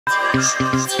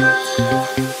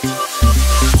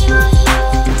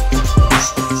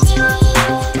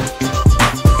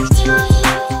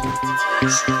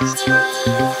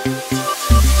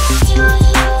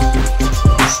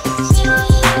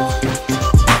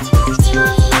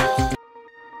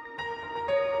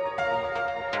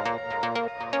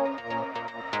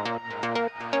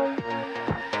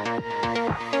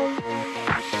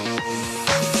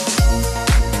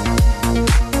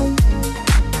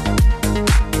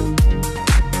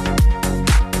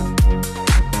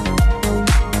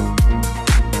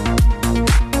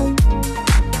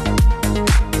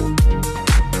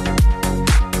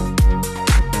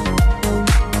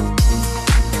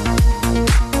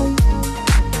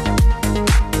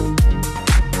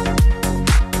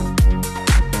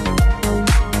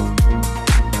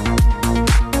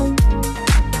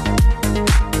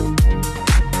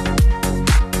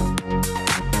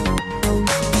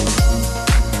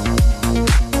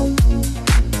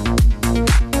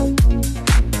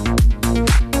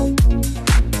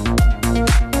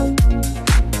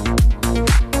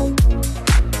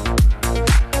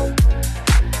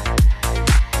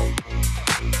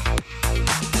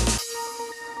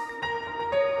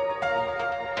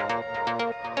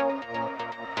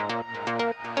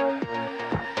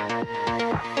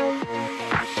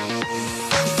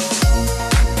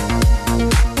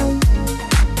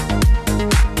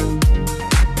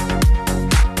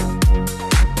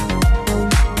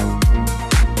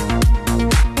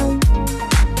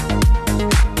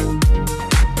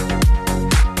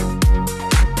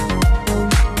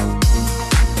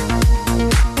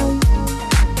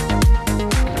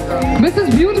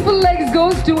Mrs. Beautiful Legs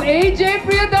goes to AJ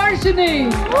Priyadarshini.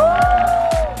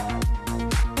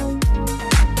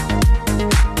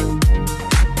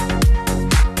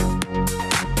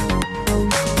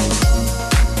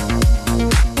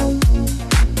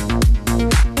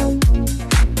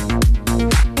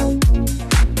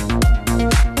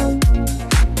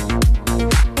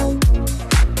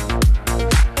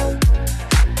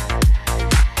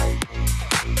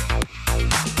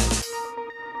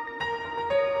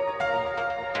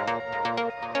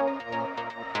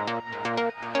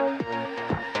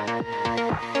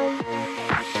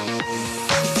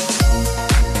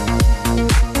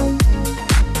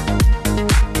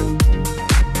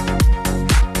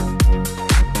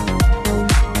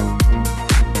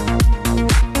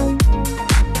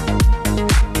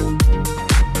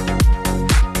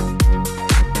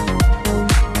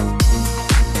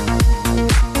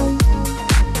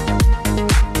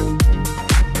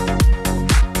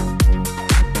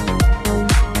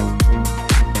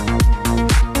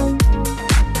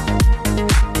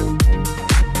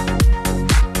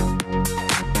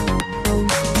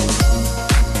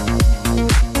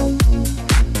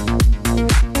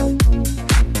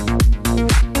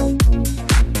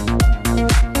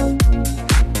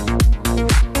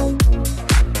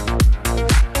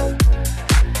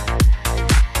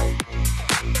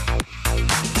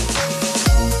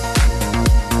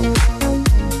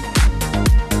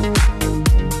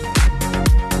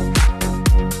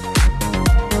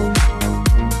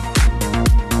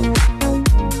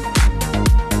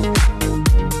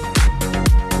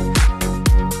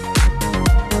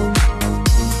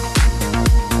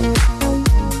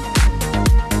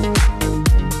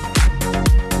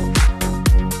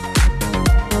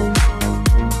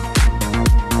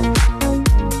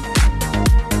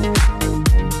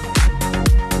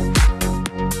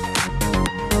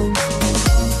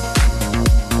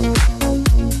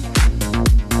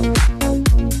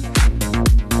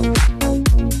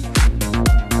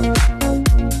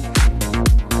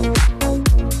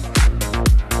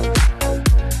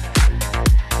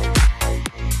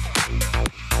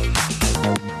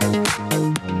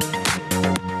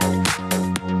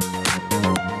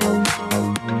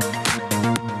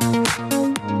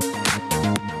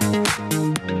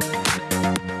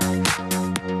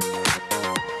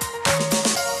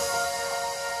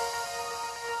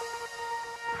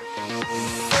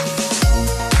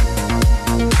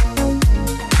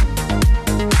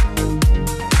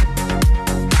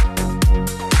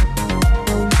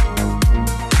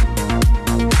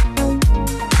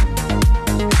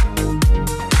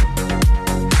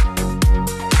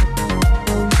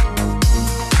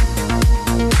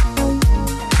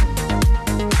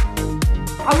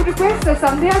 request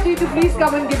Sandhya ji to please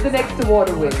come and give the next award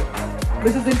away.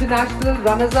 This is International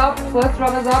Runners-Up, first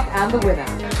runners-up and the winner.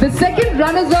 The second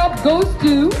runners-up goes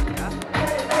to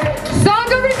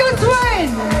Sagarika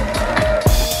Swain.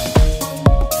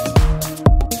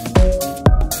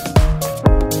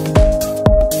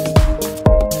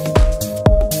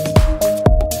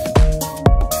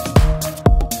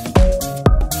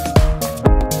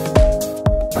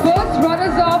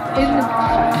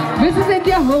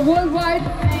 her worldwide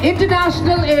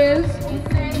international is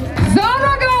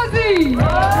Zara Ghazi.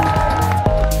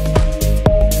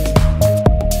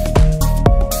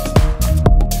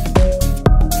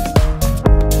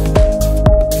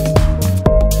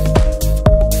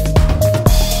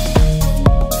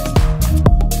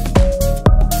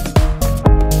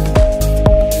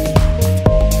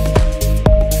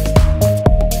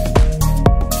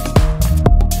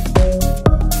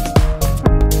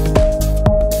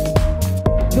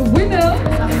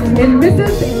 In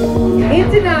Mrs.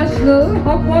 International,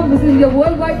 Haut, Mrs. India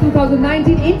Worldwide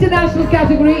 2019 International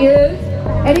category is,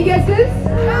 any guesses?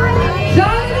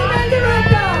 Tarini Mukherjee.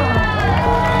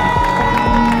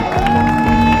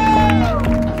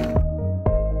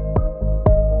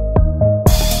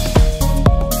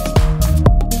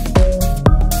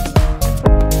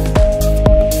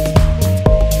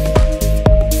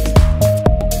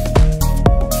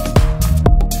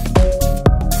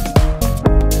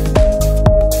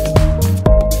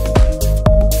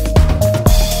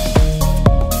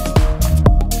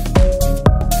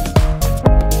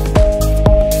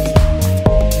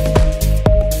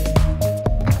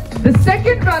 The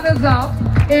second runners-up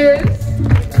is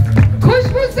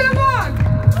Khushbu Sehwag.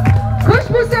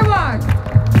 Khushbu Sehwag.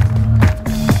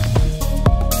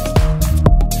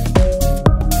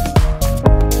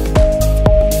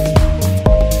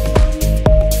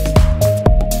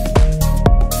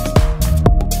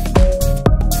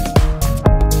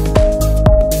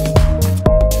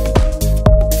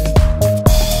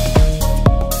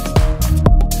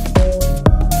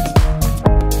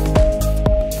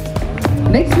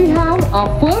 Next we have our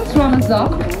first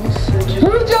runners-up,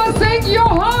 Pooja Singh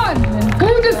Johan.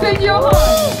 Pooja Singh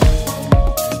Johan.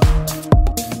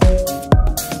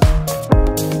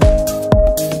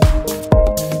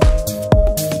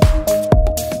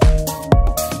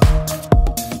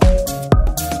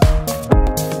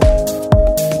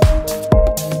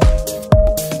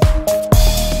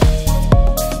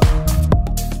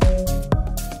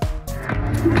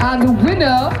 And the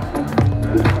winner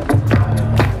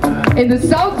in the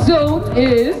South Zone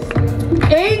is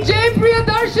AJ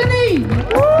Priyadarshini.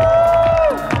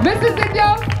 Mrs. India,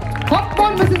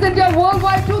 Haut, Mrs. India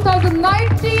Worldwide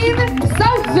 2019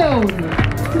 South Zone.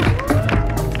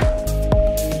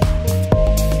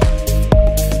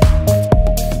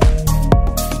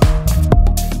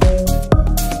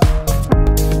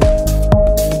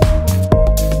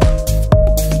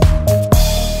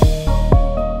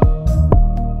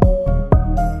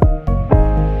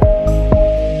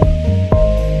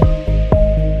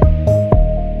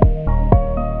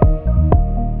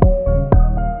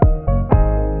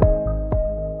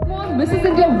 Mrs.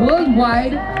 India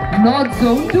Worldwide North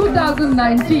Zone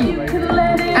 2019.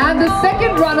 And the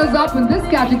second runners-up in this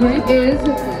category is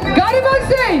Garima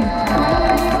Singh.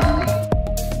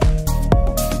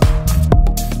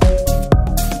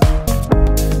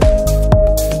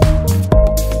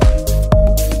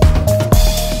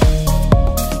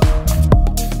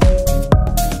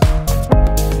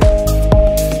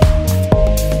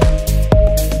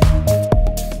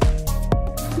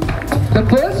 The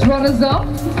first runners-up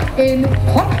in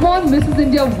Haut, Mrs.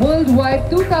 India Worldwide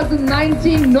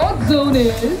 2019 North Zone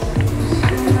is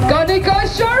Kanika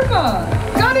Sharma.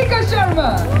 Kanika Sharma.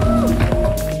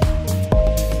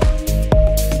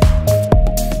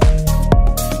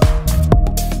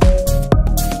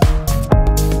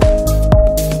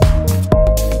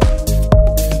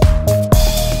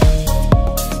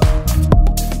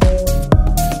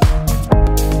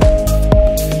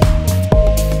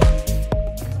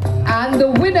 And the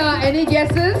winner, any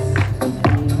guesses?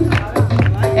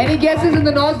 Any guesses in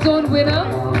the North Zone winner?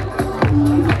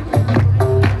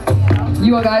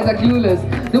 You guys are clueless.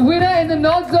 The winner in the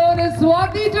North Zone is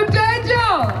Swati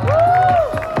Tuteja.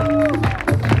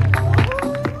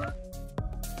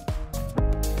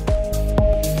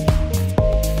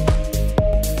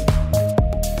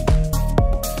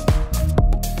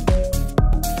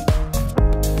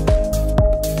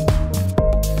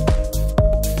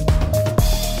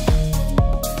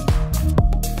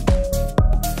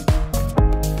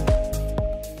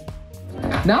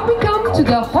 Now we come to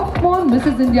the Haut,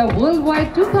 Mrs. India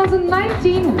Worldwide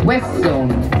 2019 West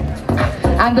Zone.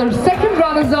 And the second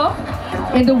runners-up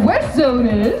in the West Zone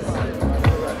is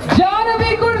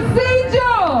Janavi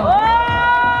Kursijo.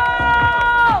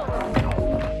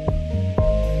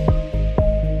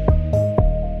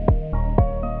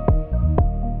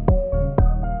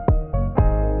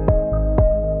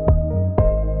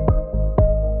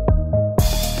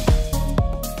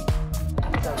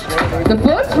 The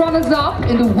first runners-up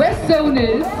in the West Zone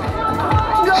is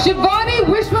Shivani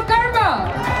Vishwakarma.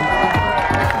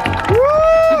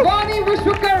 Shivani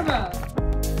Vishwakarma.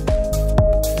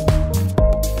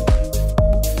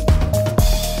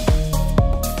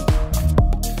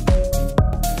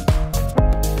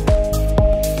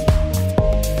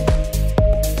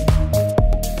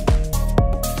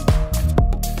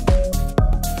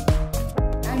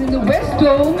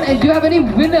 do you have any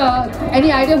winner?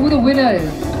 Any idea who the winner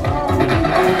is?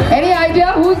 Any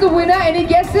idea who's the winner? Any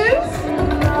guesses?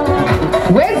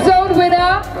 West Zone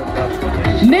winner,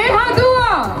 Neha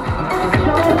Dua.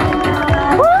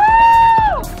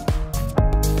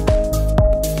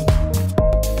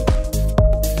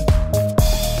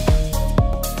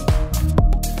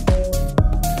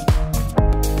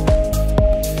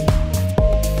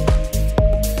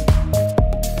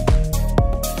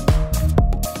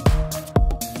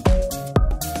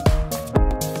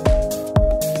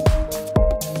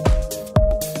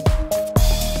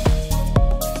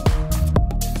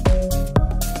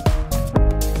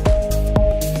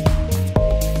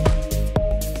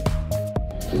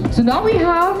 So now we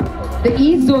have the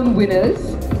East Zone winners,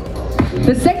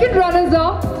 the second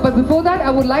runners-up, but before that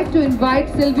I would like to invite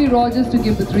Sylvie Rogers to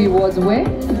give the 3 awards away.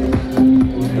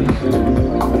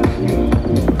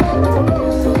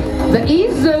 The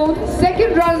East Zone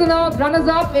second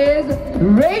runners-up is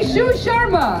Reshu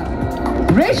Sharma.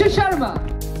 Reshu Sharma.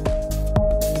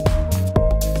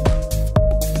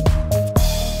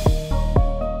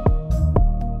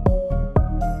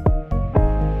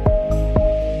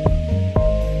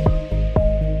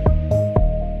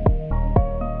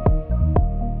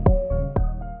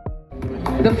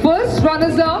 The first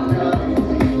runners-up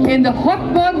in the Haut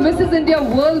Monde Mrs. India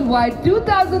Worldwide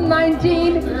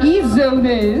 2019 East Zone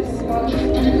is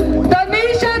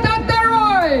Tanisha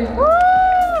Dattaroy.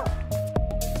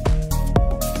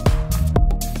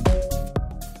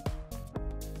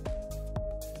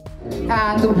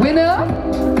 And the winner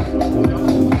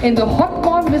in the Haut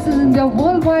Monde Mrs. India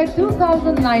Worldwide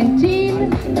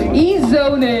 2019 East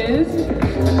Zone is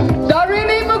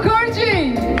Tarini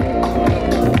Mukherjee.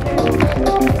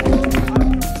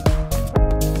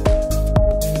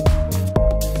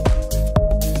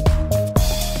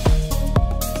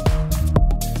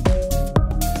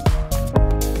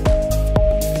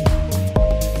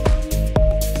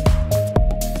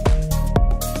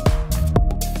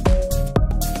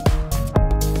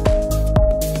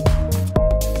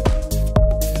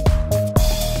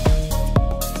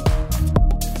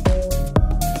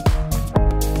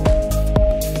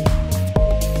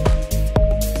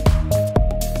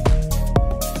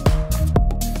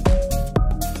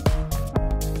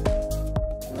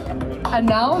 And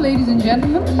now, ladies and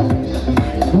gentlemen,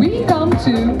 we come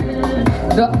to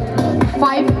the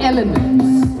 5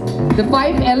 elements. The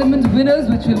 5 element winners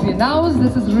which will be announced.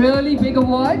 This is really big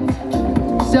award.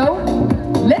 So,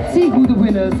 let's see who the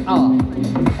winners are.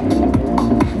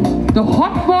 The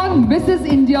Haut Monde Mrs.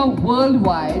 India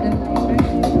Worldwide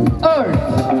Earth.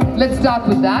 Let's start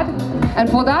with that. And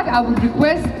for that, I would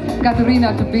request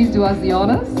Katarina to please do us the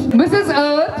honors. Mrs.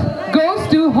 Earth goes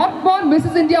to Haut Monde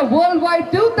Mrs. India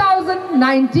Worldwide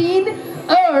 2019.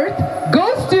 Earth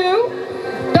goes to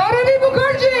Tarini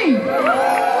Mukherjee.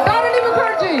 Tarini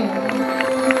Mukherjee.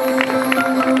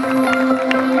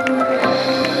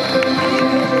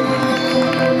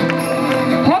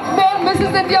 Haut Monde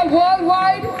Mrs. India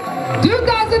Worldwide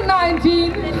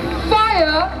 2019.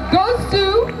 Fire goes to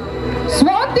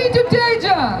Swati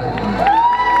Tuteja.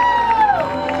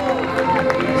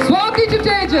 Swati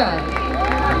Tuteja.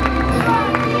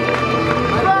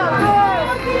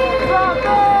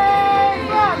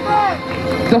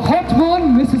 The Haut Monde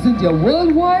Mrs. India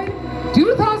Worldwide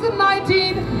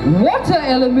 2019 Water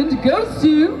Element goes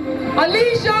to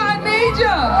Alisha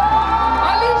Aneja.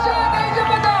 Alisha Aneja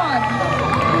Madan.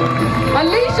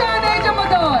 Alisha Aneja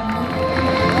Madan.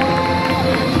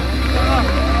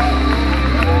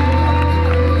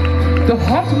 The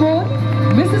Haut Monde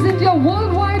Mrs. India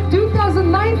Worldwide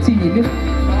 2019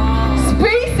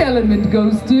 Space Element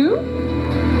goes to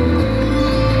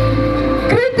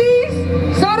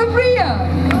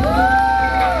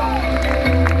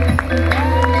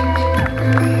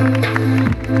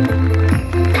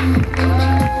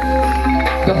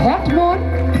the Haut Monde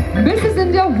Mrs.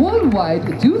 India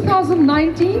Worldwide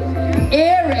 2019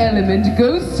 Air Element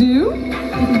goes to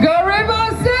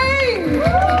Garima Singh.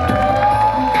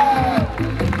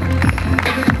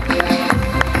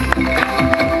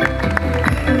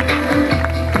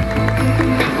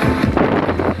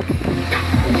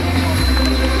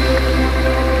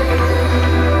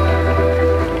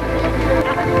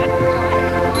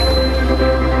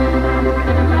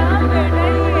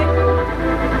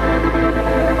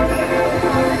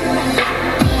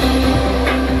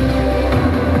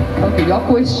 Your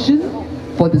question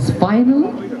for this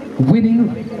final winning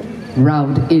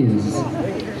round is,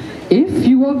 if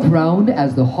you are crowned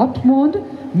as the Haut Monde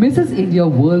Mrs. India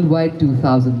Worldwide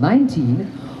 2019,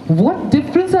 what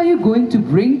difference are you going to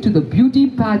bring to the beauty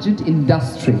pageant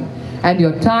industry? And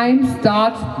your time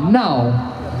starts now.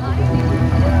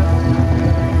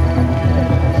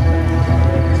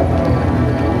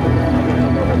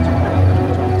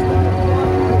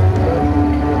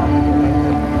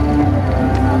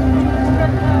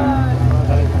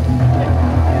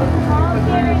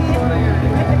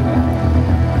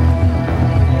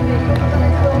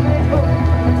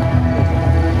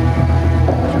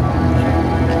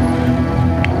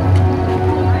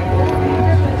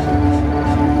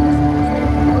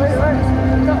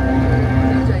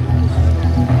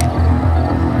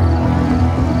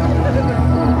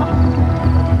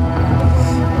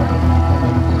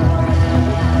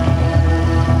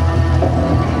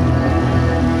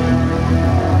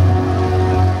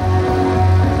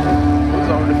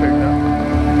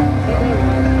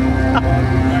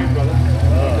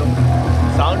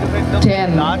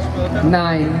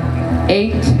 9,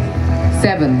 8,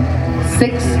 7,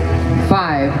 6,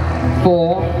 5,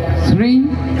 4, 3,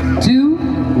 2,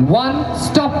 1.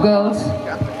 Stop, girls.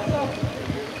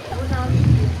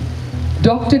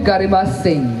 Dr. Garima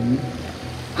Singh.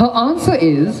 Her answer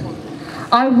is,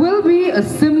 I will be a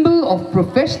symbol of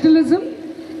professionalism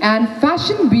and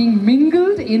fashion being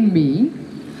mingled in me,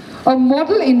 a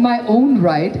model in my own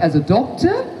right as a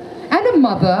doctor and a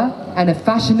mother and a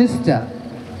fashionista.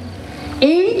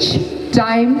 Age,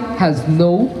 time has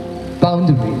no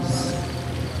boundaries.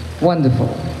 Wonderful.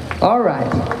 All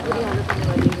right.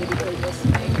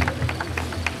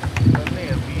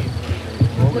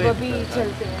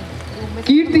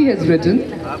 Kirti has written,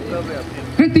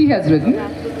 Kriti has written,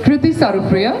 Kriti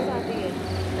Sarupriya.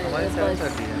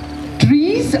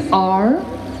 Trees are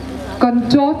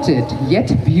contorted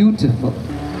yet beautiful.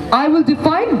 I will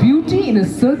define beauty in a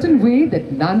certain way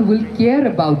that none will care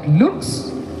about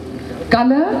looks,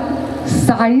 color,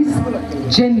 size,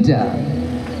 gender.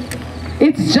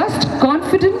 It's just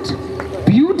confident,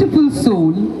 beautiful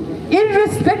soul,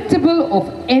 irrespective of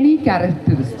any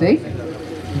characteristic,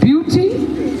 beauty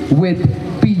with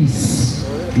peace.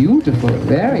 Beautiful,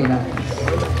 very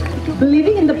nice.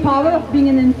 Believing in the power of being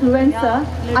an influencer,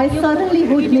 I certainly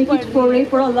would make it foray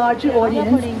for a larger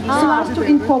audience so as to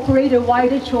incorporate a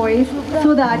wider choice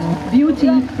so that beauty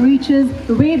reaches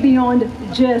way beyond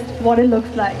just what it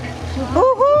looks like.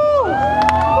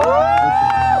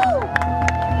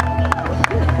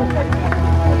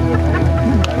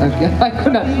 Okay, I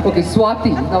could not. Okay,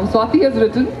 Swati. Now Swati has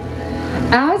written,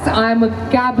 as I'm a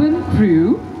cabin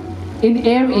crew in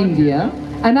Air India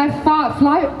and I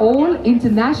fly all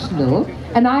international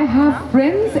and I have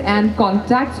friends and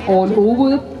contacts all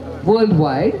over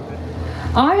worldwide,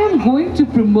 I am going to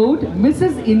promote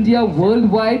Mrs. India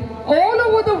Worldwide all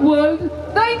over the world.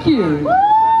 Thank you.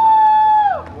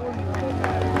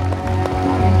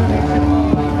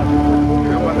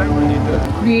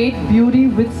 Create beauty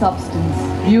with substance.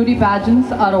 Beauty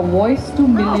pageants are a voice to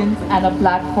millions and a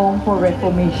platform for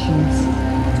reformations.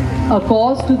 A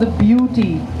cause to the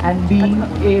beauty and being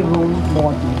a role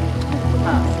model.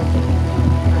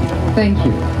 Thank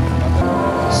you.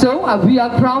 So we are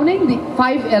crowning the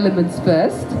 5 elements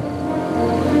first.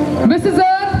 Mrs.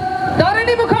 Earth,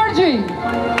 Tarini Mukherjee.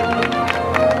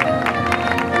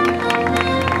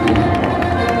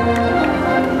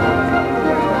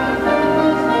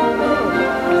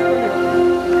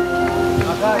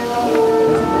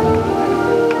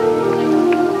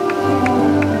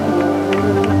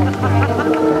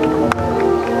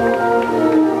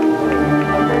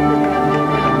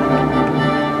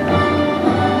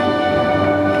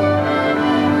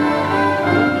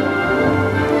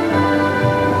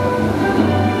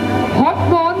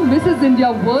 Mrs.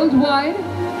 India Worldwide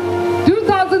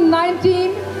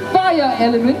 2019 Fire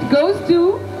Element goes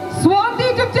to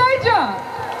Swati Tuteja.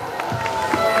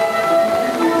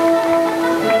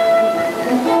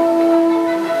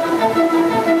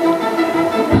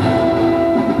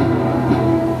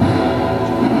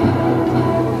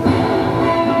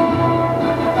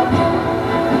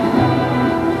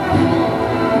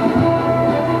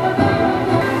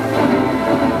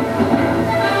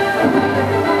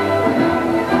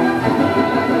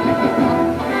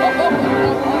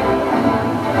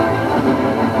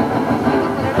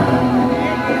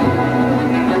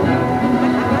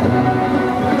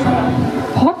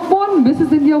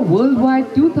 Mrs. India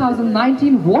Worldwide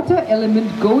 2019 Water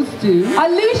Element goes to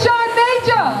Alicia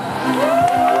Naja.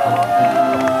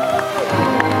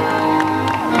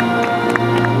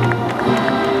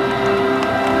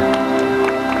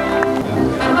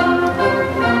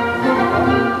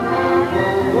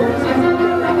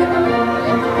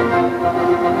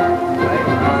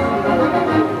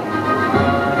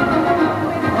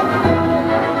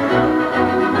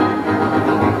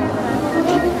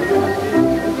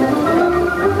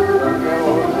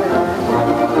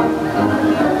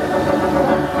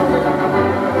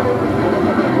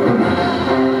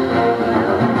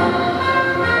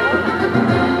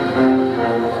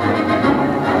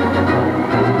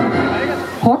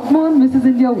 Mrs.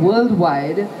 India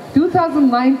Worldwide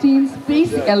 2019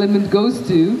 Space Element goes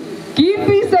to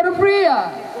Kirti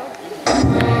Sarupriya.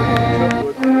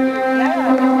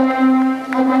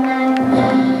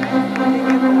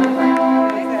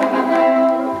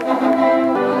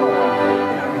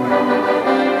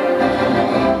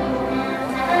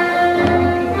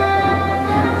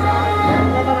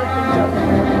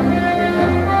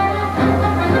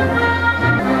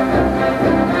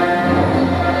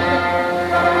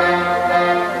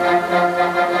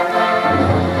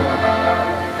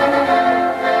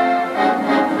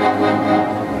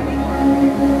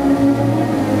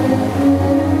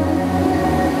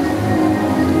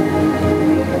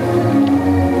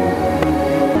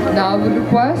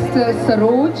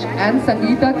 Saroj and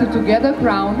Sangeeta to together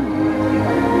crown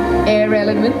Air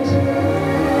Element.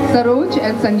 Saroj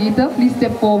and Sangeeta, please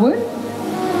step forward.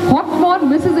 Haut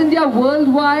Mrs. India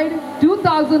Worldwide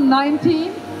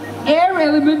 2019 Air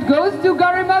Element goes to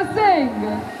Garima Singh.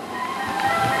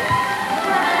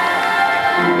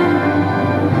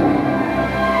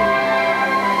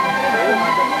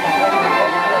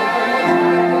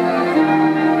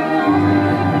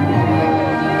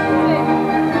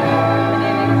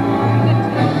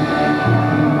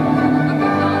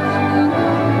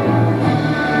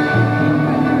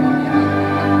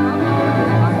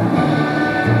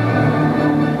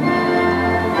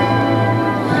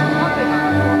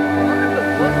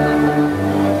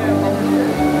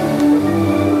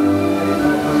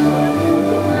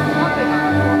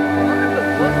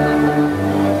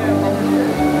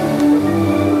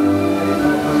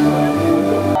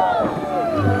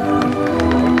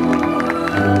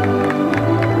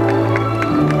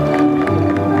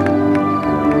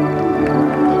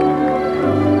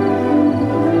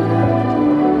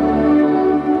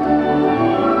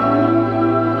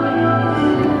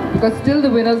 Because still the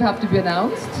winners have to be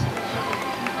announced.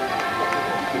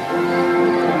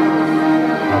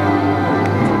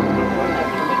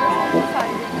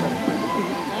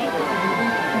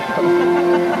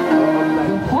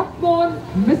 The Haut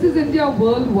Mrs. India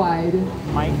Worldwide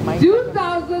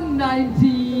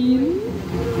 2019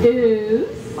 is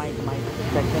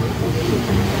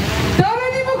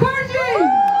Tarini Mukherjee!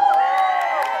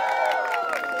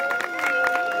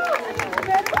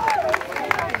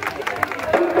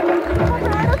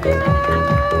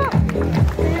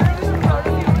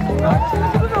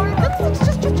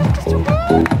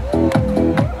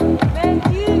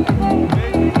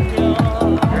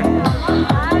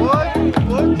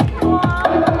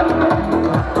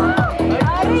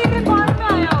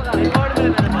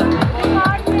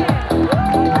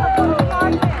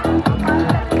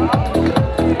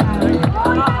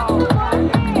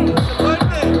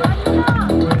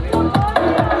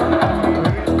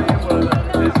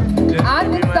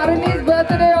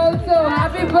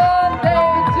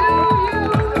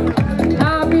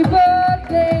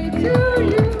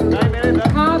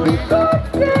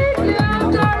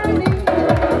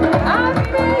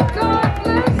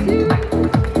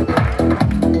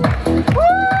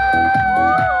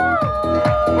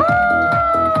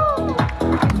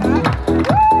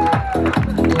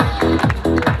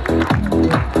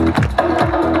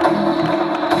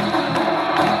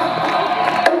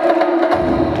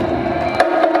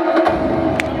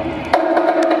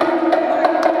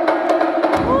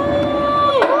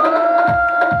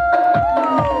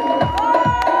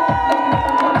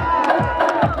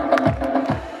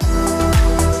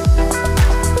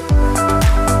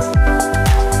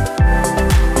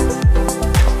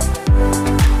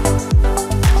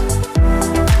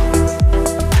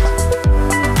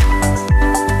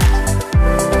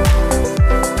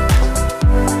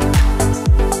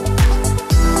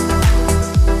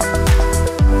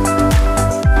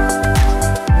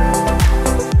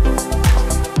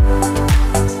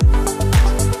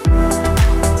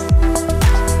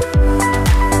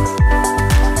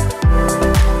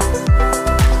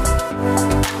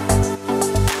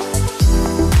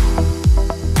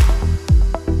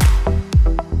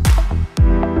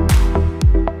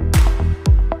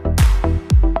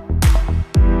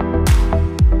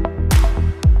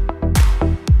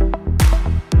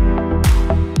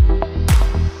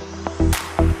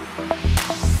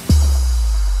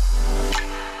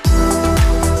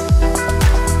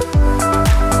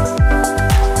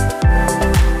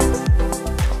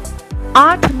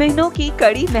 महीनों की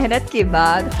कड़ी मेहनत के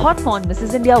बाद hot मॉन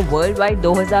Mrs India world wide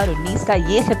 2019 का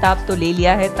ये खिताब तो ले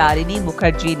लिया है तारिनी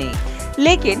मुखर्जी ने,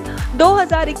 लेकिन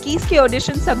 2021 के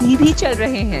ऑडिशन अभी भी चल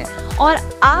रहे हैं और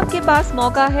आपके पास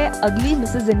मौका है अगली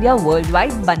मिसेस इंडिया वर्ल्ड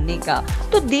वाइड बनने का।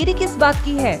 तो देरी किस बात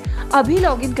की है, अभी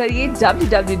लॉगिन करिए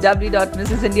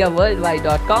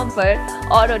www.mrsindiaworldwide.com पर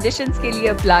और ऑडिशंस के लिए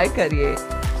अप्लाई करिए।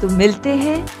 तो मिलते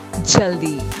हैं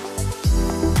जल्दी।